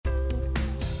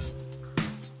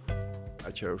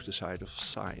I chose the side of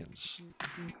science.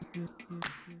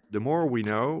 The more we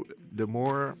know, the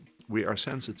more we are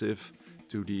sensitive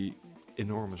to the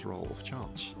enormous role of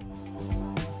chance.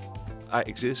 I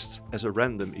exist as a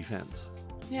random event.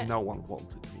 Yeah. No one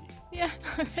wanted me. Yeah,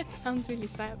 that sounds really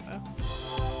sad though.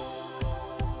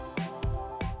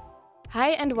 Hi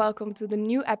and welcome to the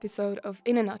new episode of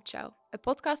In a Nutshell, a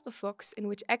podcast of Vox in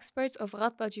which experts of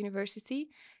Radboud University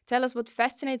tell us what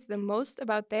fascinates them most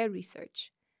about their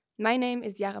research. My name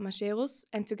is Jara Majerus,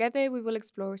 and together we will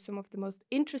explore some of the most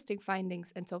interesting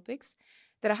findings and topics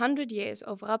that 100 years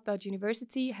of Radboud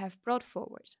University have brought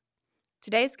forward.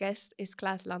 Today's guest is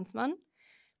Klaas Landsman,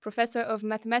 professor of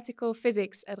mathematical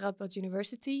physics at Radboud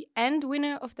University and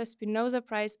winner of the Spinoza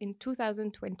Prize in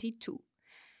 2022.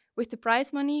 With the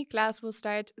prize money, Klaas will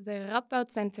start the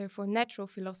Radboud Center for Natural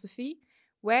Philosophy,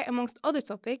 where, amongst other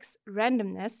topics,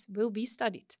 randomness will be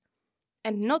studied.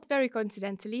 And not very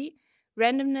coincidentally,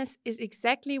 randomness is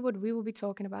exactly what we will be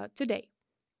talking about today.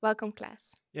 Welcome,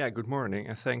 Klaas. Yeah, good morning,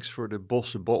 and thanks for the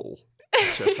bosse bol,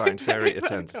 which I find very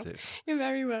attentive. You're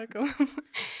very welcome.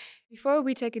 Before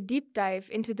we take a deep dive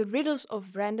into the riddles of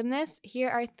randomness, here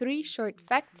are 3 short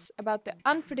facts about the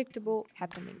unpredictable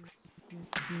happenings.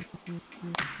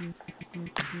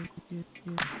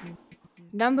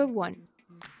 Number 1.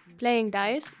 Playing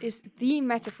dice is the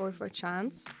metaphor for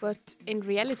chance, but in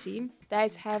reality,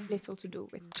 dice have little to do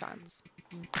with chance.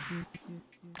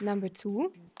 Number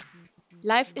 2.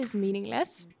 Life is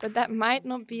meaningless, but that might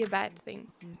not be a bad thing.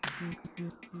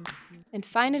 And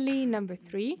finally, number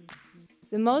 3.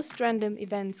 The most random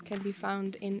events can be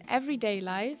found in everyday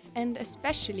life and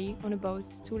especially on a boat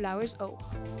to Lauwersoog.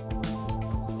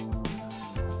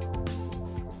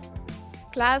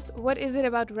 Klaas, what is it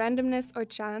about randomness or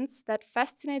chance that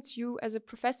fascinates you as a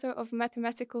professor of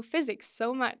mathematical physics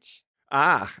so much?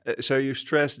 So you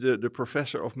stress the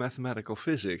professor of mathematical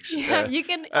physics. Yeah, you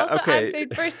can also answer it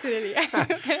personally.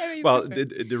 Well,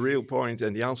 the real point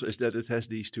and the answer is that it has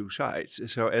these 2 sides.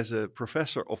 So as a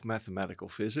professor of mathematical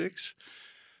physics,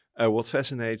 what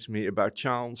fascinates me about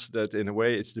chance, that in a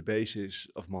way it's the basis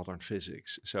of modern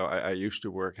physics. So I used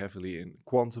to work heavily in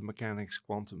quantum mechanics,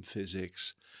 quantum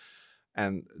physics,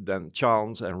 and then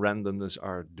chance and randomness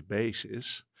are the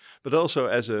basis. But also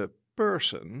as a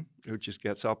person who just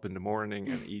gets up in the morning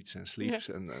and eats and sleeps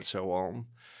and so on,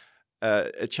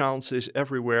 a chance is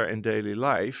everywhere in daily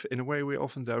life in a way we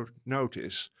often don't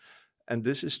notice. And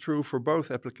this is true for both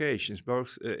applications,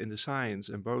 both in the science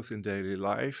and both in daily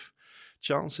life.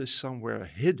 Chance is somewhere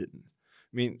hidden.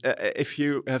 I mean, if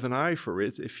you have an eye for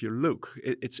it, if you look,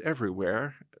 it's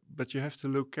everywhere, but you have to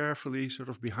look carefully sort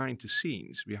of behind the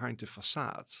scenes, behind the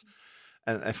facade.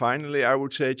 And finally, I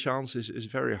would say chance is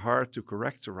very hard to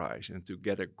characterize and to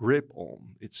get a grip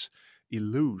on. It's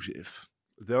elusive.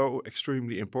 Though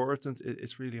extremely important,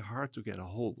 it's really hard to get a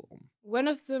hold on. One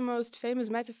of the most famous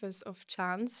metaphors of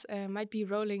chance might be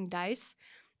rolling dice.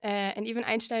 And even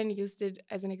Einstein used it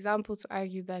as an example to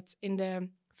argue that in the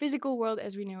physical world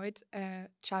as we know it,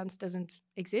 chance doesn't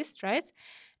exist, right?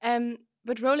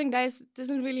 But rolling dice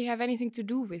doesn't really have anything to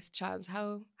do with chance.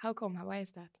 How come? Why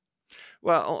is that?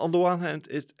 Well, on the one hand,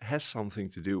 it has something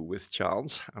to do with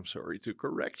chance. I'm sorry to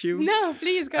correct you. No,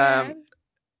 please go ahead.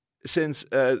 Since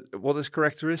what is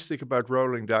characteristic about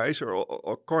rolling dice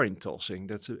or coin tossing,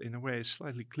 that's in a way a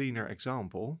slightly cleaner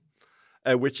example,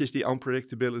 which is the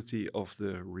unpredictability of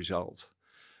the result.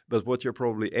 But what you're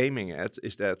probably aiming at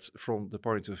is that from the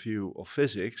point of view of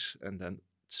physics, and then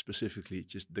specifically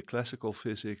just the classical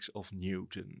physics of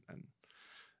Newton and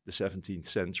the 17th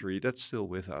century, that's still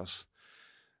with us.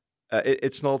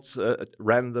 It's not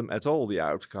random at all, the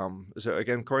outcome. So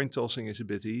again, coin tossing is a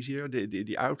bit easier.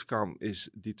 The outcome is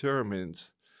determined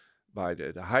by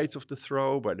the height of the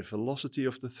throw, by the velocity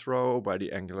of the throw, by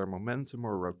the angular momentum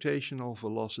or rotational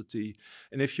velocity.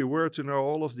 And if you were to know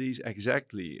all of these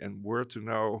exactly and were to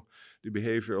know the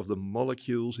behavior of the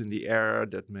molecules in the air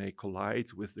that may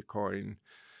collide with the coin,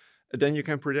 then you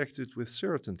can predict it with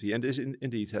certainty. And this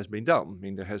indeed has been done. I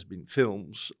mean, there has been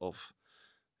films of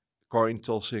coin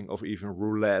tossing, of even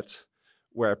roulette,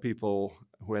 where people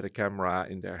who had a camera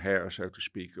in their hair, so to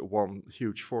speak, won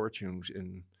huge fortunes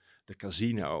in the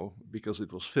casino because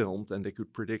it was filmed and they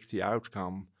could predict the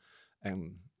outcome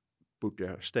and put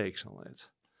their stakes on it.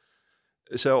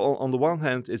 So on the one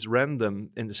hand, it's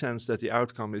random in the sense that the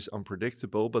outcome is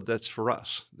unpredictable, but that's for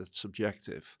us, that's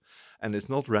subjective. And it's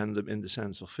not random in the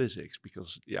sense of physics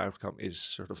because the outcome is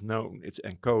sort of known. It's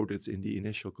encoded in the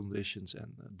initial conditions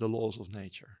and the laws of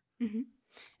nature. Mm-hmm.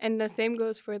 And the same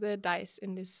goes for the dice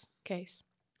in this case.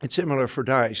 It's similar for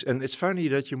dice. And it's funny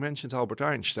that you mentioned Albert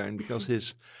Einstein because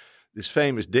this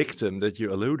famous dictum that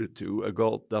you alluded to, a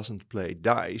god doesn't play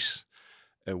dice,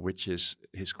 which is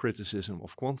his criticism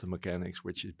of quantum mechanics,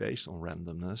 which is based on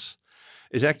randomness,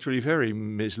 is actually very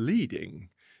misleading,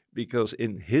 because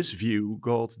in his view,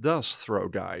 God does throw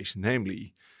dice,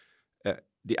 namely,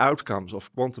 the outcomes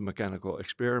of quantum mechanical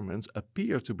experiments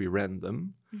appear to be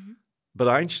random, but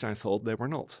Einstein thought they were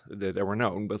not. They were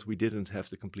known, but we didn't have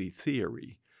the complete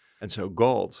theory. And so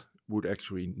God would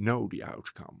actually know the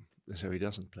outcome. So he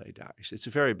doesn't play dice. It's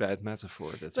a very bad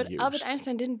metaphor that's But used. Albert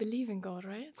Einstein didn't believe in God,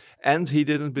 right? And he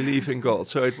didn't believe in God.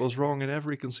 So it was wrong in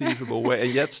every conceivable way.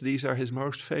 And yet these are his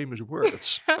most famous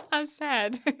words. How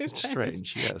sad. It's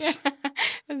strange, yes. Yeah,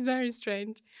 that's very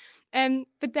strange.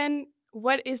 But then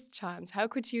what is chance? How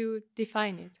could you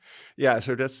define it? Yeah,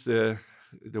 so that's the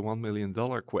 $1 million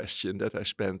question that I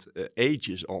spent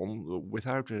ages on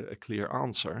without a clear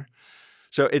answer.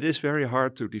 So it is very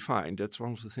hard to define. That's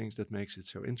one of the things that makes it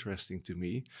so interesting to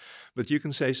me. But you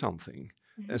can say something.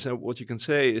 And so what you can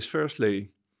say is, firstly,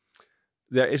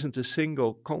 there isn't a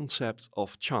single concept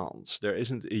of chance. There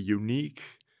isn't a unique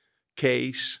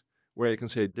case where you can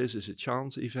say this is a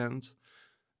chance event,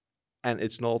 and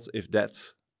it's not if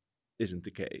that isn't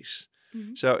the case.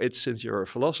 So it's, since you're a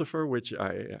philosopher, which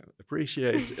I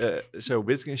appreciate, so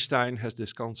Wittgenstein has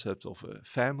this concept of a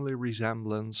family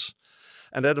resemblance,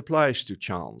 and that applies to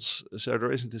chance. So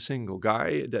there isn't a single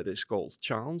guy that is called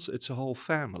chance, it's a whole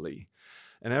family.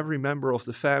 And every member of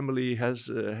the family has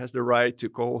the right to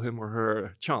call him or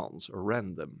her chance or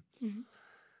random.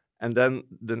 And then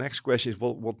the next question is,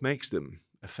 well, what makes them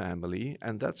a family?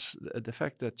 And that's the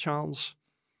fact that chance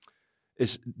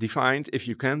is defined, if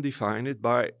you can define it,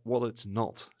 by what it's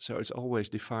not. So it's always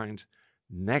defined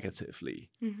negatively.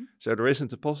 So there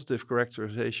isn't a positive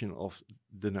characterization of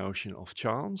the notion of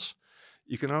chance.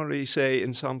 You can only say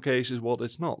in some cases what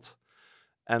it's not.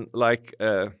 And like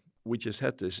we just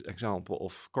had this example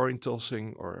of coin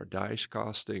tossing or dice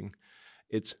casting,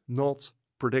 it's not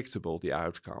predictable, the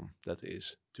outcome, that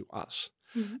is, to us.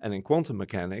 And in quantum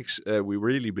mechanics, we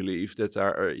really believe that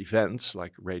there are events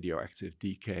like radioactive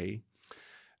decay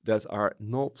that are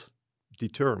not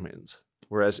determined.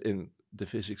 Whereas in the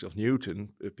physics of Newton,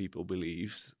 people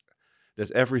believed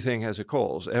that everything has a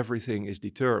cause, everything is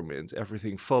determined,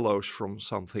 everything follows from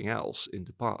something else in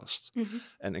the past.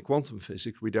 And in quantum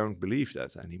physics, we don't believe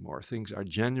that anymore. Things are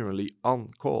genuinely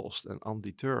uncaused and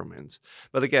undetermined.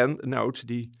 But again, note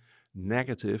the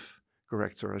negative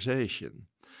characterization.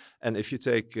 And if you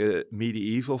take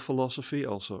medieval philosophy,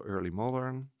 also early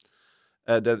modern,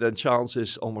 then chance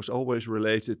is almost always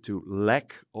related to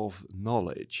lack of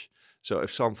knowledge. So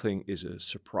if something is a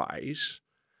surprise,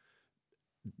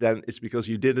 then it's because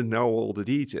you didn't know all the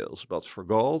details. But for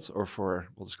God, or for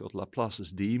what is called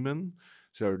Laplace's demon,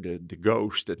 so the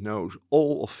ghost that knows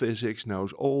all of physics,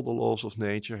 knows all the laws of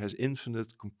nature, has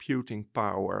infinite computing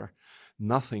power,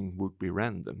 nothing would be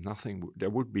random, there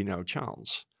would be no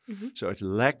chance. So it's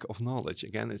lack of knowledge.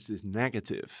 Again, it's this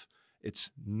negative. It's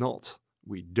not.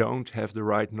 We don't have the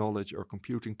right knowledge or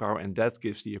computing power, and that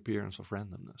gives the appearance of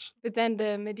randomness. But then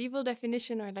the medieval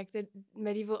definition, or like the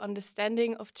medieval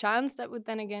understanding of chance, that would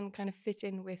then again kind of fit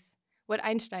in with what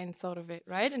Einstein thought of it,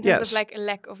 right? In terms of like a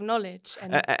lack of knowledge.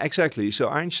 And exactly. So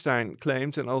Einstein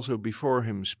claimed, and also before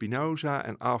him Spinoza,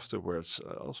 and afterwards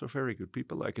also very good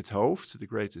people like het Hooft, the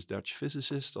greatest Dutch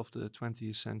physicist of the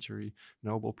 20th century,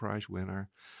 Nobel Prize winner.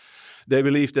 They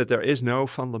believe that there is no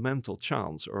fundamental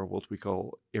chance, or what we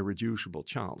call irreducible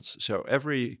chance. So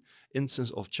every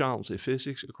instance of chance in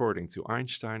physics, according to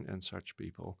Einstein and such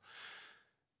people,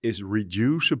 is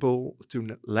reducible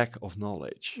to lack of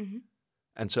knowledge.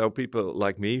 And so people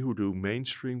like me who do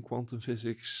mainstream quantum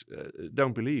physics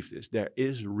don't believe this. There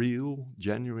is real,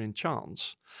 genuine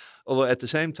chance. Although at the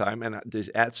same time, and this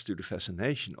adds to the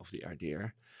fascination of the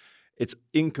idea, it's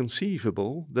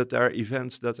inconceivable that there are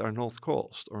events that are not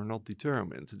caused or not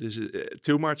determined. This is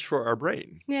too much for our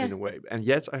brain, in a way. And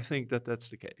yet I think that that's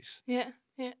the case. Yeah,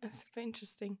 that's super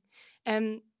interesting.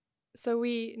 So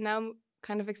we now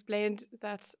kind of explained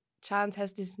that chance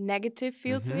has this negative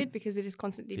feel to it because it is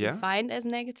constantly defined as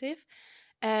negative.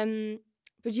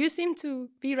 But you seem to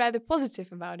be rather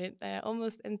positive about it,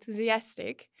 almost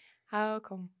enthusiastic. How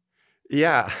come?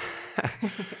 Yeah.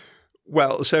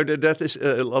 Well, so that is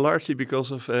largely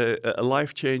because of a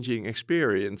life-changing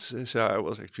experience. So I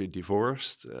was actually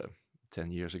divorced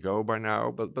 10 years ago by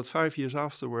now, but 5 years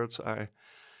afterwards, I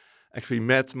actually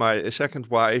met my second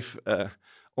wife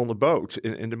on a boat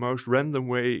in the most random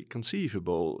way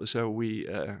conceivable. So we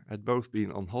had both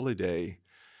been on holiday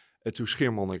to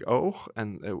Schiermonnikoog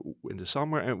and in the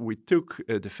summer, and we took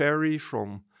the ferry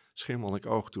from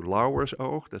Schiermonnikoog to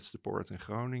Lauwersoog, that's the port in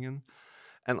Groningen.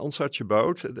 And on such a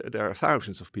boat, there are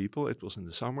thousands of people. It was in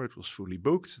the summer, it was fully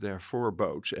booked. There are 4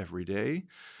 boats every day.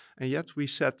 And yet we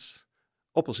sat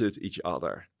opposite each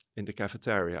other in the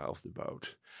cafeteria of the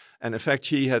boat. And in fact,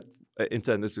 she had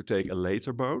intended to take a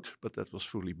later boat, but that was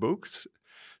fully booked.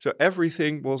 So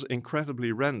everything was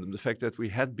incredibly random. The fact that we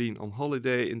had been on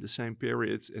holiday in the same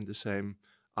period, in the same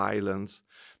island,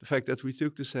 the fact that we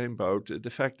took the same boat, the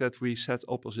fact that we sat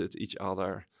opposite each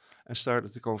other and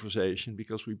started the conversation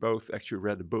because we both actually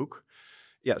read a book.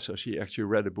 Yeah, so she actually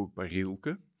read a book by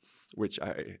Rilke, which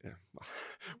I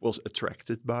was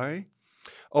attracted by.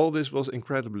 All this was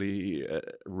incredibly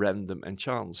random and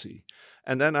chancy.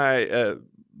 And then I,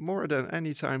 more than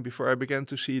any time before, I began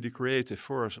to see the creative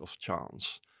force of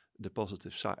chance, the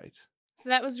positive side. So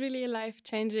that was really a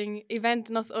life-changing event,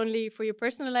 not only for your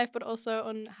personal life, but also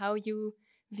on how you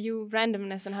view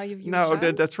randomness and how you view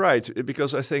chance. That's right,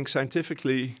 because I think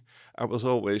scientifically I was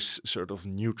always sort of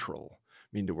neutral.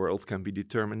 I mean, the world can be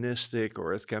deterministic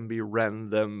or it can be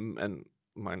random, and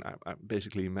I'm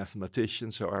basically a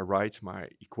mathematician, so I write my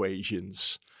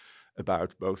equations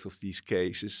about both of these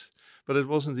cases, but it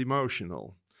wasn't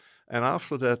emotional. And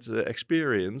after that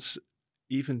experience,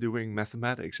 even doing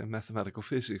mathematics and mathematical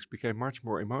physics became much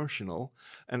more emotional,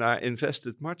 and I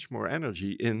invested much more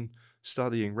energy in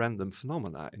studying random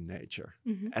phenomena in nature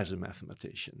as a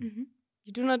mathematician.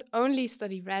 You do not only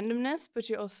study randomness, but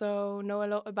you also know a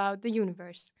lot about the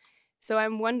universe. So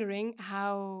I'm wondering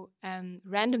how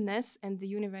randomness and the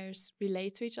universe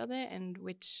relate to each other and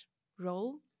which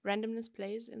role randomness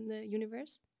plays in the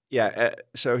universe. Yeah,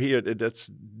 so here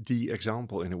that's the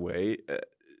example in a way.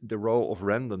 The role of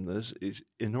randomness is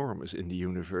enormous in the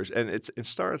universe, and it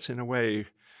starts in a way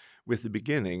with the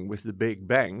beginning, with the Big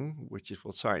Bang, which is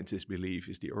what scientists believe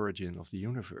is the origin of the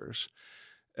universe.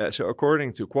 So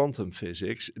according to quantum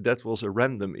physics, that was a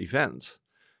random event.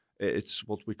 It's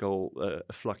what we call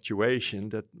a fluctuation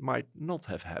that might not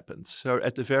have happened. So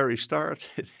at the very start,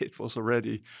 it was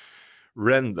already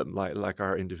random, like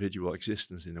our individual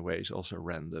existence in a way is also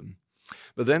random.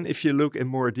 But then if you look in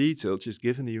more detail, just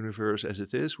given the universe as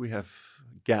it is, we have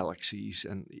galaxies,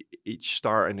 and each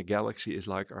star in a galaxy is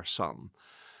like our sun.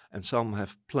 And some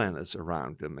have planets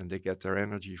around them, and they get their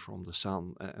energy from the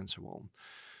sun, and so on.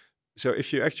 So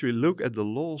if you actually look at the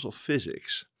laws of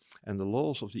physics and the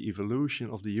laws of the evolution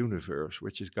of the universe,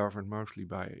 which is governed mostly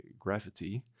by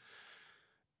gravity,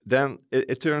 then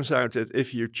it turns out that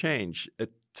if you change a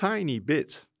tiny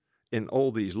bit in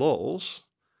all these laws,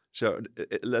 so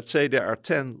let's say there are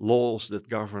 10 laws that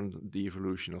govern the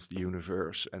evolution of the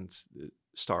universe and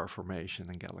star formation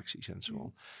and galaxies and so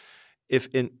on. If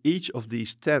in each of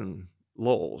these 10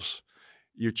 laws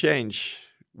you change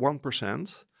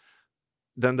 1%,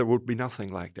 then there would be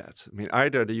nothing like that. I mean,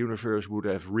 either the universe would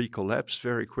have recollapsed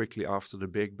very quickly after the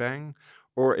Big Bang,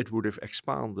 or it would have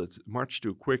expanded much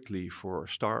too quickly for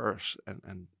stars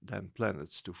and then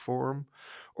planets to form.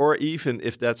 Or even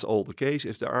if that's all the case,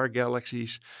 if there are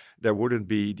galaxies, there wouldn't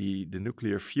be the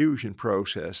nuclear fusion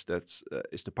process that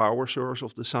is the power source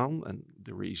of the sun and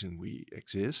the reason we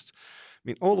exist. I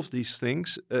mean, all of these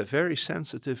things very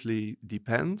sensitively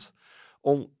depend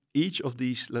on each of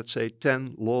these, let's say,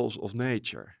 10 laws of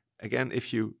nature. Again,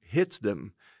 if you hit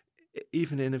them,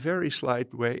 even in a very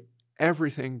slight way,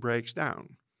 everything breaks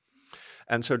down.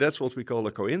 And so that's what we call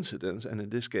a coincidence. And in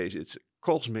this case, it's a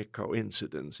cosmic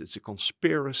coincidence. It's a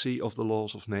conspiracy of the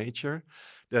laws of nature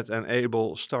that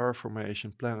enable star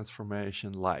formation, planet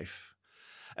formation, life.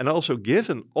 And also,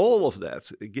 given all of that,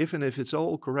 given if it's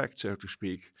all correct, so to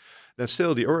speak, then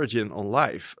still the origin on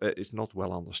life is not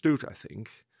well understood, I think.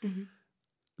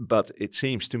 But it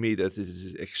seems to me that it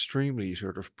is an extremely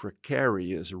sort of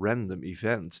precarious, random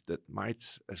event that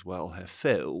might as well have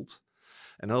failed.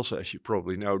 And also, as you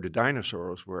probably know, the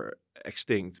dinosaurs were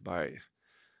extinct by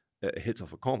a hit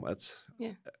of a comet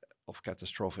of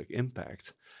catastrophic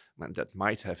impact. And that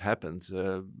might have happened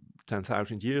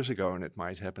 10,000 years ago, and it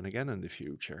might happen again in the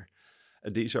future.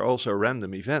 These are also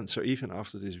random events. So even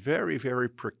after this very, very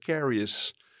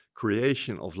precarious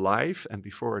creation of life, and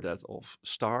before that of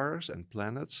stars and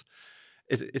planets,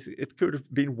 it could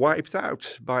have been wiped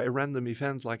out by a random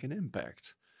event like an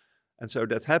impact. And so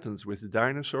that happens with the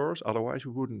dinosaurs, otherwise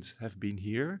we wouldn't have been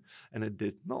here, and it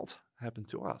did not happen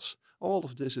to us. All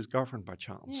of this is governed by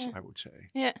chance, I would say.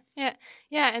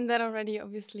 Yeah, and that already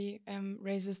obviously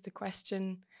raises the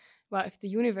question, well, if the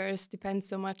universe depends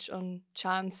so much on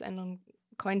chance and on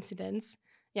coincidence,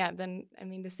 then, I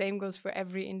mean, the same goes for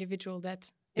every individual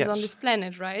that is on this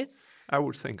planet, right? I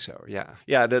would think so, yeah.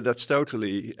 Yeah, that's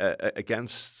totally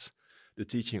against the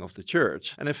teaching of the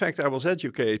church. And in fact, I was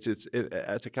educated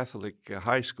at a Catholic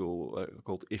high school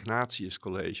called Ignatius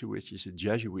College, which is a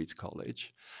Jesuit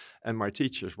college. And my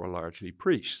teachers were largely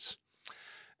priests.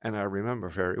 And I remember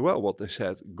very well what they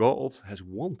said: God has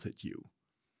wanted you.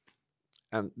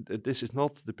 And this is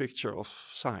not the picture of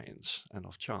science and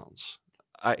of chance.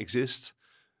 I exist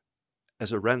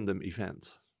as a random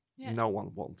event. Yeah. No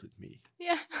one wanted me.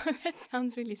 Yeah, that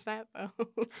sounds really sad, though.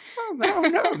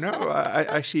 Oh, no.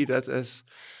 I see that as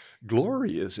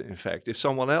glorious, in fact. If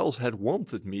someone else had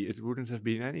wanted me, it wouldn't have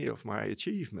been any of my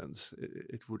achievements.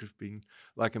 It would have been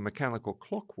like a mechanical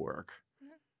clockwork.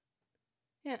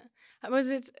 Yeah. Was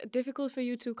it difficult for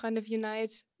you to kind of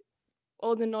unite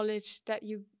all the knowledge that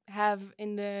you have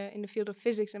in the field of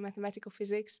physics and mathematical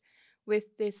physics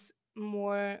with this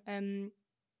more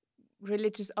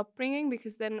religious upbringing?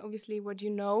 Because then obviously what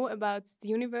you know about the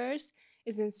universe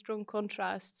is in strong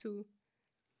contrast to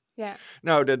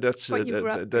no, that's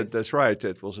right.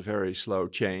 That was a very slow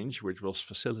change, which was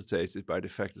facilitated by the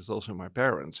fact that also my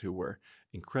parents, who were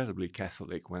incredibly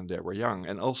Catholic when they were young,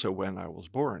 and also when I was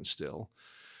born still,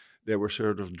 they were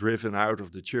sort of driven out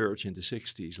of the church in the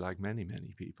 60s, like many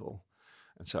people.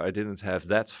 And so I didn't have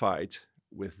that fight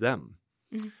with them.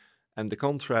 Mm-hmm. And the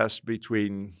contrast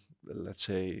between, let's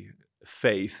say,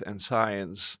 faith and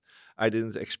science, I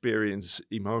didn't experience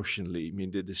emotionally. I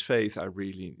mean, this faith I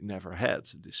really never had,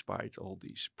 despite all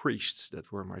these priests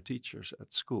that were my teachers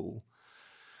at school.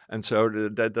 And so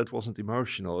that wasn't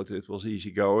emotional. It was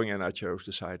easygoing, and I chose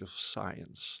the side of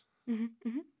science. Mm-hmm,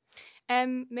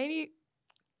 mm-hmm. Maybe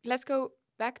let's go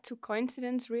back to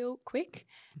coincidence real quick.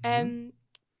 Mm-hmm.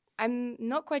 I'm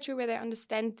not quite sure whether I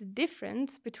understand the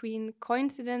difference between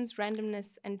coincidence,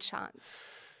 randomness, and chance.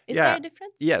 Is there a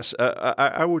difference? Yes,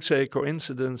 I would say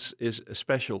coincidence is a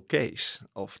special case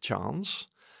of chance.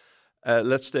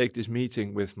 Let's take this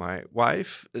meeting with my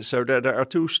wife. So there are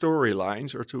two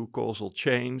storylines or two causal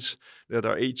chains that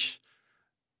are each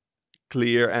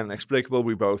clear and explicable.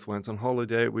 We both went on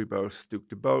holiday, we both took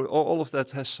the boat. All of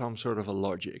that has some sort of a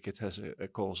logic. It has a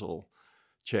causal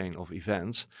chain of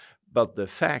events. But the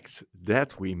fact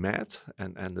that we met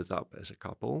and ended up as a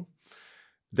couple,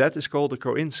 that is called a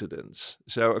coincidence.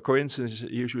 So a coincidence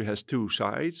usually has two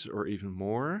sides or even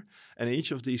more. And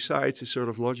each of these sides is sort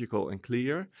of logical and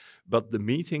clear. But the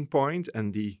meeting point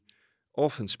and the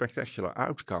often spectacular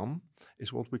outcome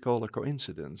is what we call a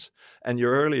coincidence. And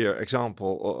your earlier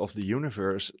example of the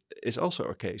universe is also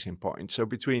a case in point. So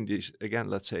between these, again,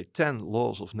 let's say 10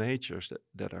 laws of nature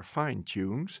that are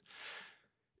fine-tuned,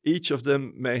 each of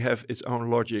them may have its own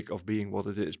logic of being what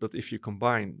it is. But if you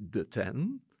combine the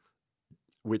 10,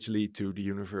 which lead to the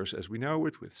universe as we know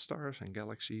it, with stars and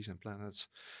galaxies and planets,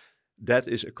 that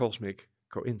is a cosmic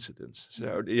coincidence.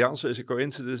 So the answer is a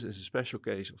coincidence is a special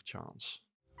case of chance.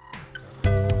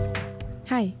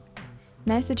 Hi,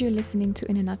 nice that you're listening to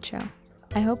In a Nutshell.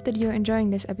 I hope that you're enjoying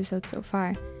this episode so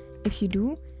far. If you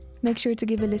do, make sure to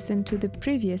give a listen to the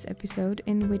previous episode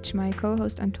in which my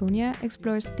co-host Antonia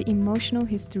explores the emotional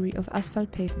history of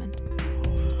asphalt pavement.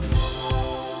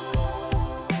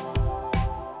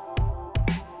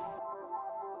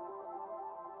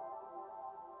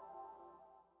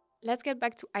 Let's get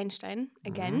back to Einstein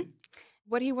again. Mm-hmm.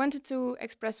 What he wanted to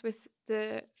express with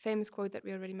the famous quote that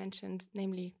we already mentioned,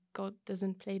 namely, God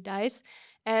doesn't play dice,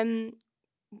 and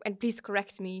please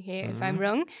correct me here if I'm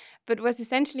wrong, but was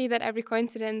essentially that every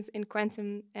coincidence in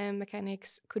quantum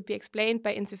mechanics could be explained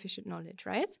by insufficient knowledge,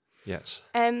 right? Yes.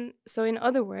 So in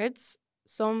other words,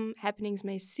 some happenings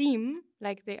may seem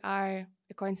like they are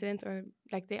a coincidence or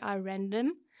like they are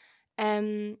random,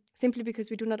 simply because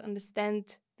we do not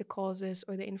understand the causes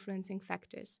or the influencing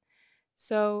factors.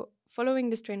 So following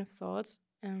this train of thought,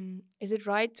 is it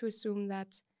right to assume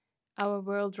that our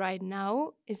world right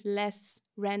now is less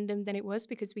random than it was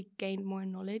because we gained more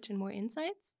knowledge and more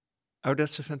insights? Oh,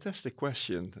 that's a fantastic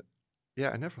question. Yeah,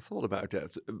 I never thought about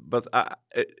that. But I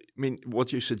mean,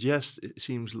 what you suggest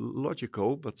seems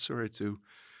logical, but sorry to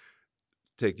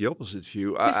take the opposite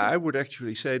view. I would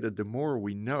actually say that the more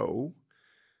we know,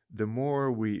 the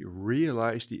more we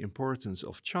realize the importance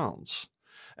of chance.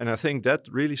 And I think that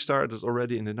really started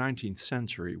already in the 19th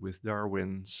century with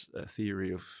Darwin's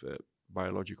theory of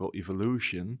biological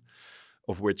evolution,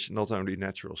 of which not only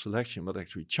natural selection, but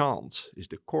actually chance is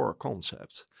the core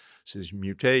concept. Since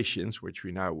mutations, which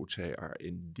we now would say are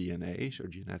in DNA, so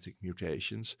genetic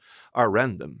mutations, are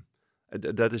random.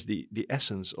 That is the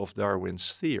essence of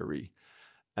Darwin's theory.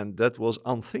 And that was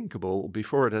unthinkable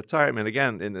before that time. And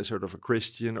again, in a sort of a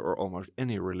Christian or almost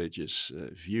any religious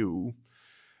view,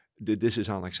 this is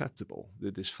unacceptable.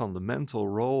 This fundamental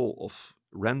role of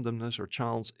randomness or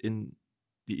chance in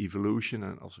the evolution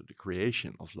and also the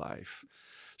creation of life.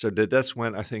 So that's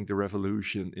when I think the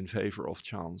revolution in favor of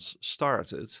chance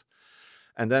started.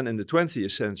 And then in the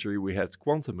 20th century, we had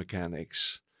quantum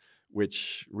mechanics,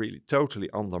 which really totally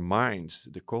undermined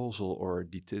the causal or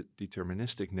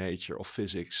deterministic nature of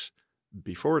physics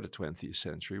before the 20th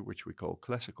century, which we call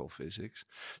classical physics.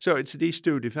 So it's these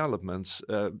two developments,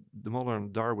 the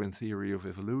modern Darwin theory of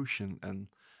evolution and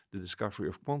the discovery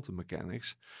of quantum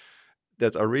mechanics,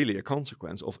 that are really a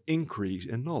consequence of increase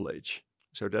in knowledge.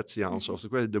 So that's the answer of the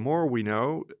question. The more we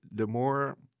know, the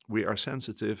more we are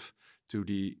sensitive to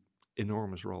the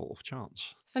enormous role of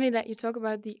chance. It's funny that you talk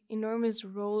about the enormous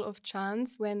role of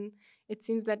chance when it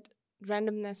seems that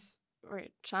randomness or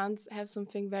chance have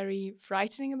something very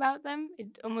frightening about them.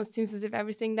 It almost seems as if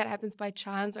everything that happens by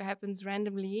chance or happens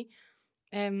randomly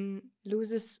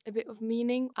loses a bit of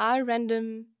meaning. Are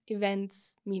random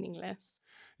events meaningless?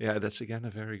 Yeah, that's again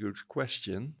a very good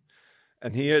question.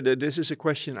 And here, this is a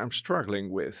question I'm struggling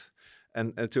with.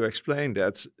 And to explain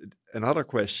that, another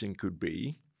question could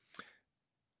be,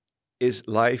 is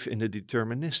life in a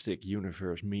deterministic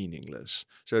universe meaningless?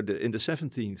 So in the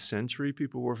 17th century,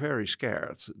 people were very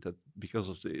scared that because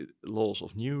of the laws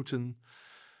of Newton,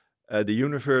 the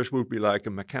universe would be like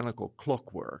a mechanical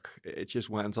clockwork. It just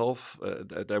went off.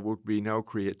 There would be no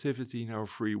creativity, no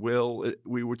free will.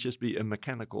 We would just be a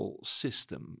mechanical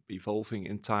system evolving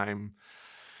in time.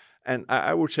 And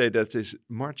I would say that is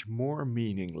much more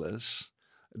meaningless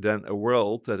than a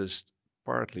world that is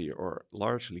partly or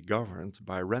largely governed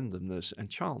by randomness and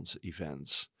chance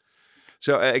events.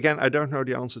 So again, I don't know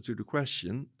the answer to the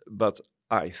question, but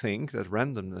I think that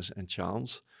randomness and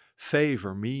chance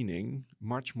favor meaning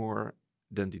much more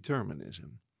than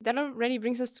determinism. That already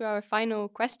brings us to our final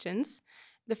questions.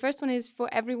 The first one is for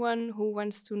everyone who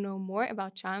wants to know more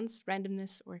about chance,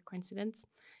 randomness, or coincidence.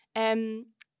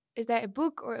 Is there a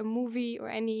book or a movie or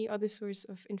any other source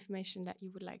of information that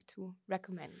you would like to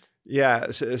recommend?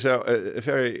 Yeah, so a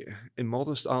very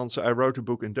immodest answer. I wrote a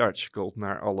book in Dutch called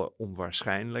Naar, alle,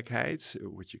 onwaarschijnlijkheid,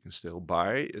 which you can still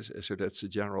buy. So that's a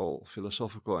general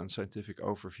philosophical and scientific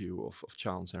overview of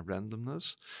chance and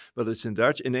randomness. But it's in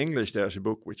Dutch. In English, there's a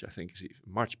book which I think is even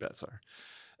much better.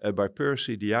 By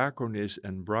Persi, Diaconis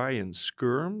and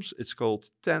Skyrms. It's called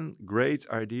 10 Great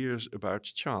Ideas About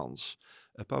Chance.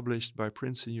 Published by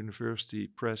Princeton University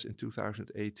Press in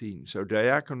 2018. So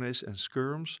Diaconis and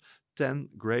Skyrms, 10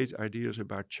 Great Ideas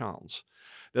About Chance.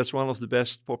 That's one of the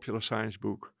best popular science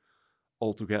book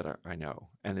altogether, I know.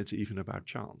 And it's even about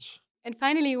chance. And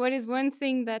finally, what is one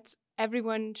thing that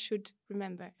everyone should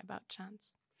remember about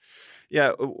chance?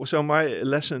 Yeah, so my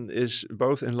lesson is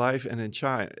both in life and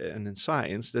in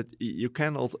science that you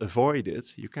cannot avoid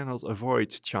it. You cannot avoid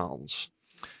chance.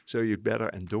 So you'd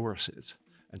better endorse it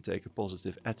and take a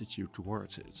positive attitude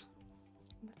towards it.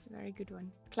 That's a very good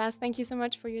one. Klaas, thank you so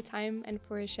much for your time and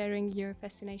for sharing your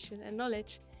fascination and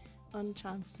knowledge on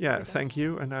chance. Yeah, thank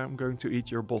you. And now I'm going to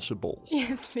eat your bosse bol.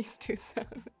 Yes, please do so.